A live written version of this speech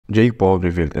Jake Paul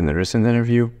revealed in a recent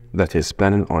interview that he's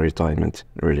planning on retirement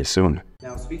really soon.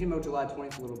 Now, speaking about July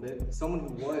 20th a little bit, someone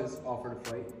who was offered a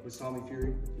fight was Tommy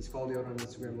Fury. He's called you out on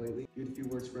Instagram lately. You had a few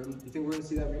words for him. Do you think we're going to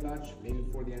see that rematch maybe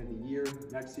before the end of the year,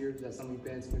 next year? Is that something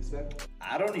fans can expect?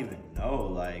 I don't even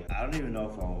know. I don't even know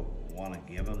if I want to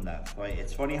give him that fight.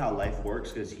 It's funny how life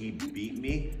works because he beat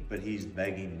me, but he's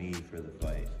begging me for the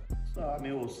fight. So, I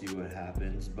mean, we'll see what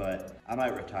happens, but I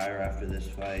might retire after this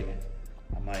fight.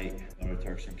 I might go to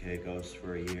Turks and Caicos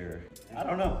for a year. I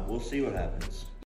don't know. We'll see what happens.